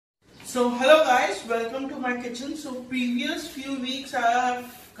So hello guys, welcome to my kitchen. So previous few weeks I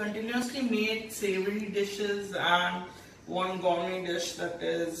have continuously made savory dishes and one gourmet dish, that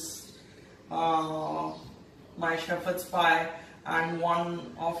is my shepherd's pie, and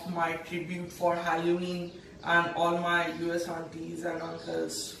one of my tribute for Halloween and all my US aunties and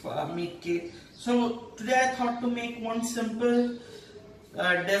uncles meat cake. So today I thought to make one simple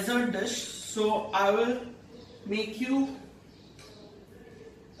dessert dish. So I will make you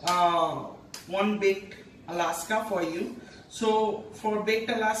one baked Alaska for you. So for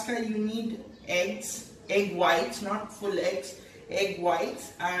baked Alaska you need eggs, egg whites, not full eggs, egg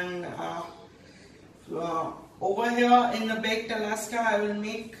whites. And over here in the baked Alaska I will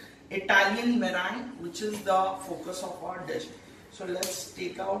make Italian meringue, which is the focus of our dish. So let's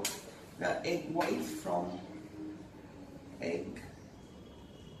take out the egg white from egg.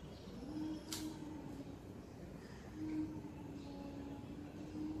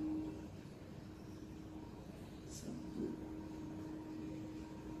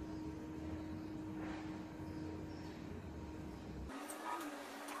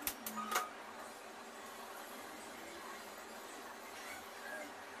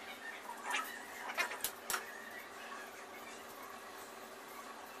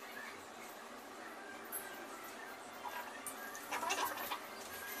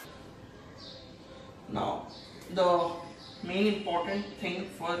 Now, the main important thing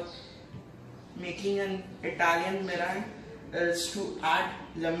for making an Italian meringue is to add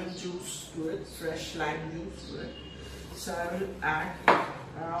lemon juice to it, fresh lime juice to it. So I will add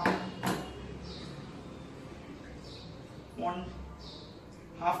around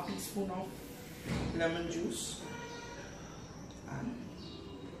 1/2 teaspoon of lemon juice and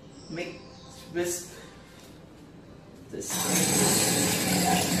whisk this.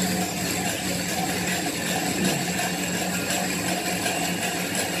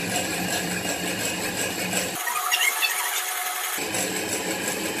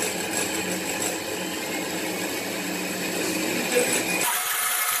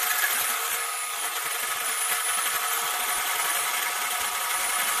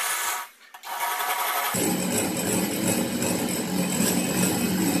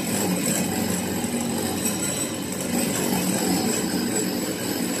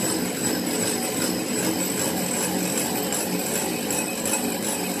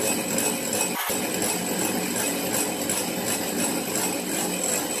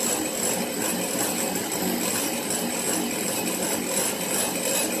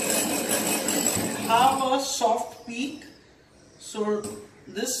 Have a soft peak, so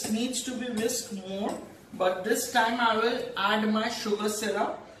this needs to be whisked more, but this time I will add my sugar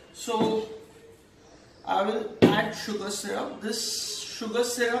syrup. So I will add sugar syrup. This sugar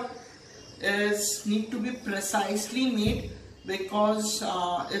syrup need to be precisely made because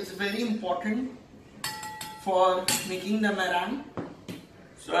it's very important for making the meringue.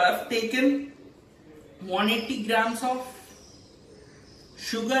 So I have taken 180 grams of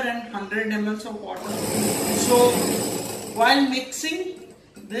sugar and 100 ml of water. So while mixing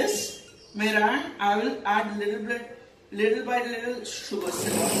this meringue, I will add little by little sugar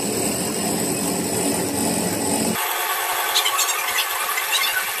syrup.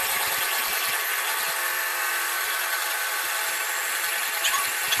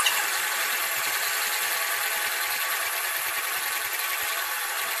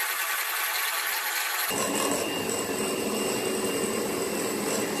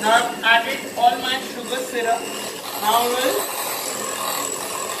 Now I've added all my sugar syrup. Now we'll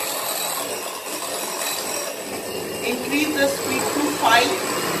increase the speed to 5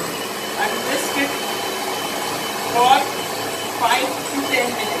 and whisk it for 5 to 10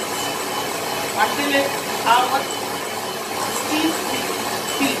 minutes until it has a steep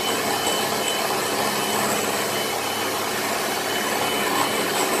peak.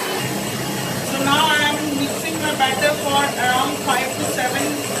 So now I am mixing my batter for around 5 to 7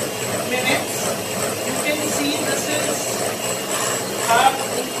 minutes. You can see this is have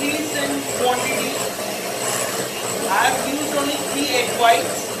increased in quantity. I have used only 3 egg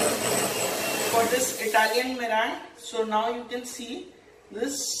whites for this Italian meringue. So now you can see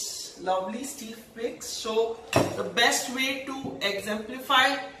this lovely steep peaks. So the best way to exemplify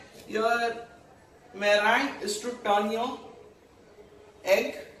your meringue is to turn your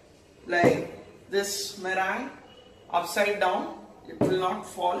egg like this meringue upside down. It will not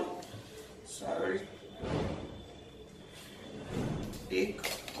fall. So I will take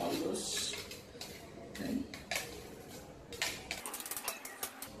all those things.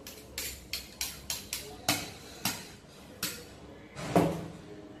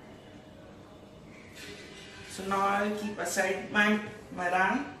 So now I will keep aside my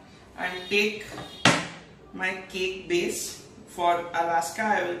meringue and take my cake base. For Alaska,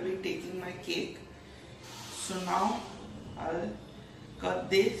 I will be taking my cake. So now I'll cut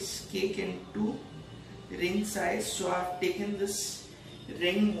this cake into ring size. So I've taken this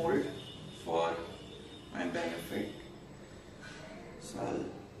ring mold for my benefit. So I'll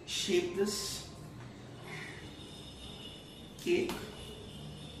shape this cake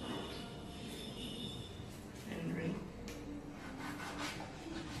in ring.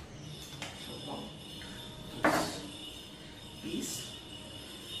 So about this piece.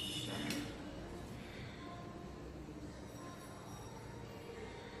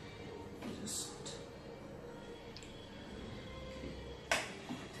 Just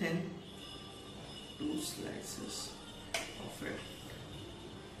thin 2 slices of it.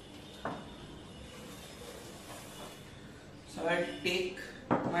 So I'll take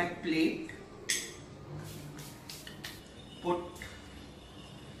my plate, put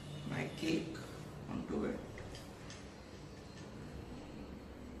my cake onto it.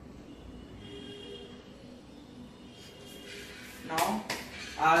 Now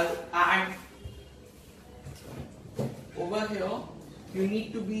I'll add, over here you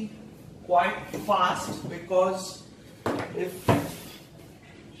need to be quite fast, because if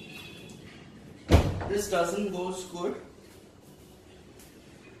this doesn't go good,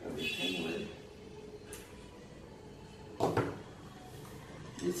 everything will,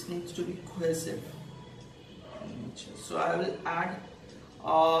 this needs to be cohesive in nature. So I will add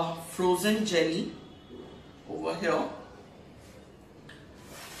frozen jelly over here.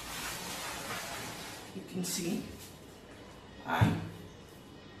 You can see, and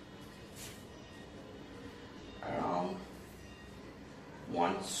around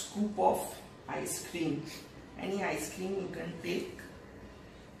 1 scoop of ice cream. Any ice cream you can take,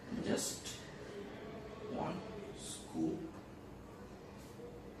 and just 1 scoop.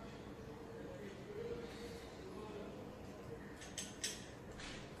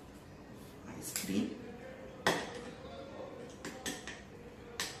 Ice cream.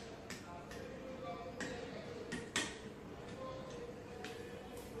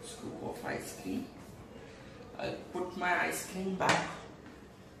 Scoop of ice cream. I'll put my ice cream back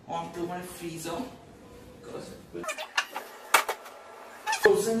onto my freezer, because it will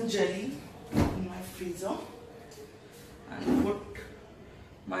frozen jelly in my freezer, and put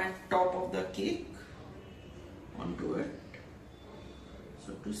my top of the cake onto it,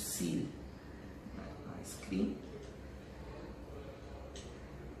 so to seal my ice cream.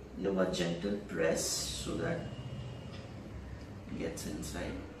 Give a gentle press so that it gets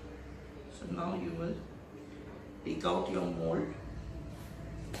inside. So now you will take out your mold.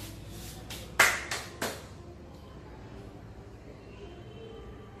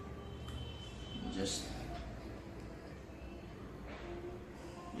 Just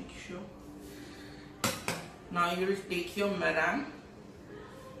make sure. Now you will take your meringue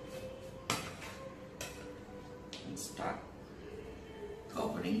and start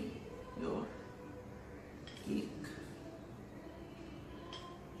covering your cake.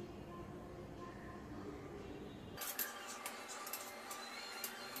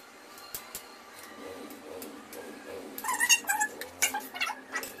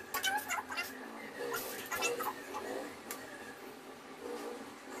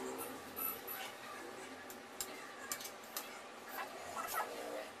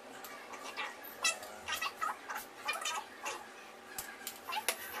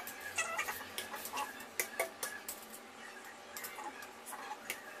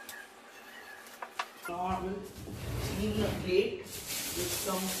 Now I will clean the plate with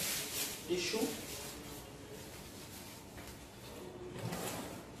some tissue.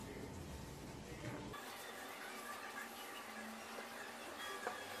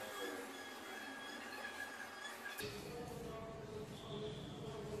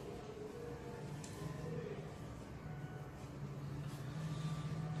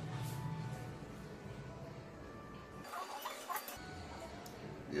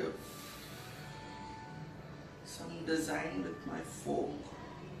 Give some design with my fork.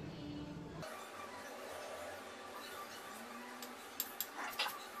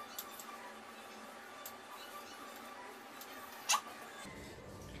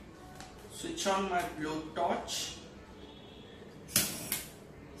 Switch on my blowtorch.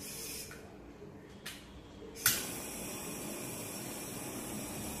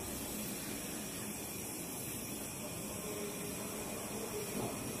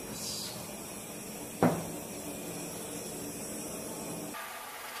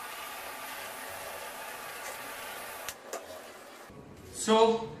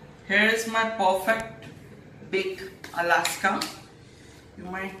 So here is my perfect baked Alaska. You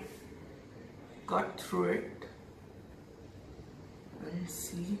might cut through it and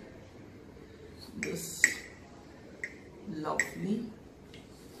see this lovely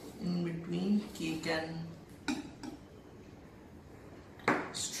in between cake and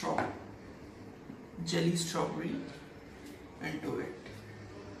jelly strawberry into it.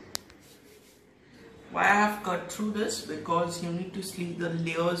 Why I have cut through this? Because you need to see the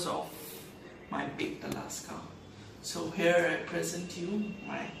layers of my baked Alaska. So here I present you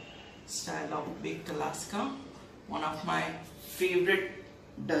my style of baked Alaska, one of my favorite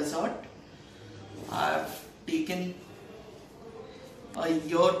dessert. I've taken a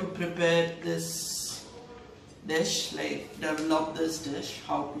year to prepare this dish, like develop this dish,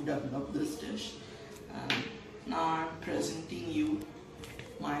 how to develop this dish, and now I'm presenting you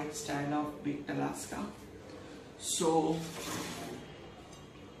my style of baked Alaska. So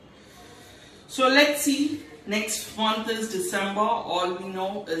let's see. Next month is December. All we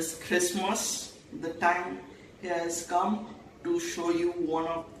know is Christmas. The time here has come to show you one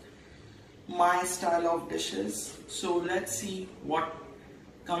of my style of dishes. So let's see what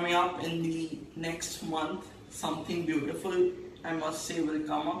coming up in the next month. Something beautiful, I must say, will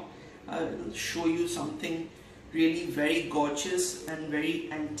come up. I will show you something really very gorgeous and very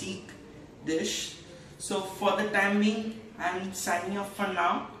antique dish. So for the time being, I'm signing off for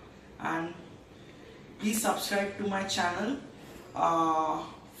now, and please subscribe to my channel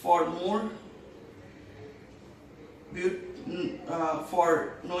for more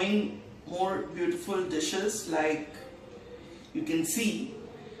for knowing more beautiful dishes like you can see.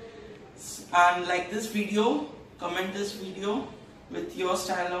 And like this video, comment this video with your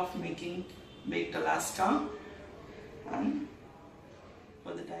style of making baked Alaska. And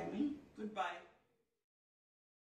for the time being, goodbye.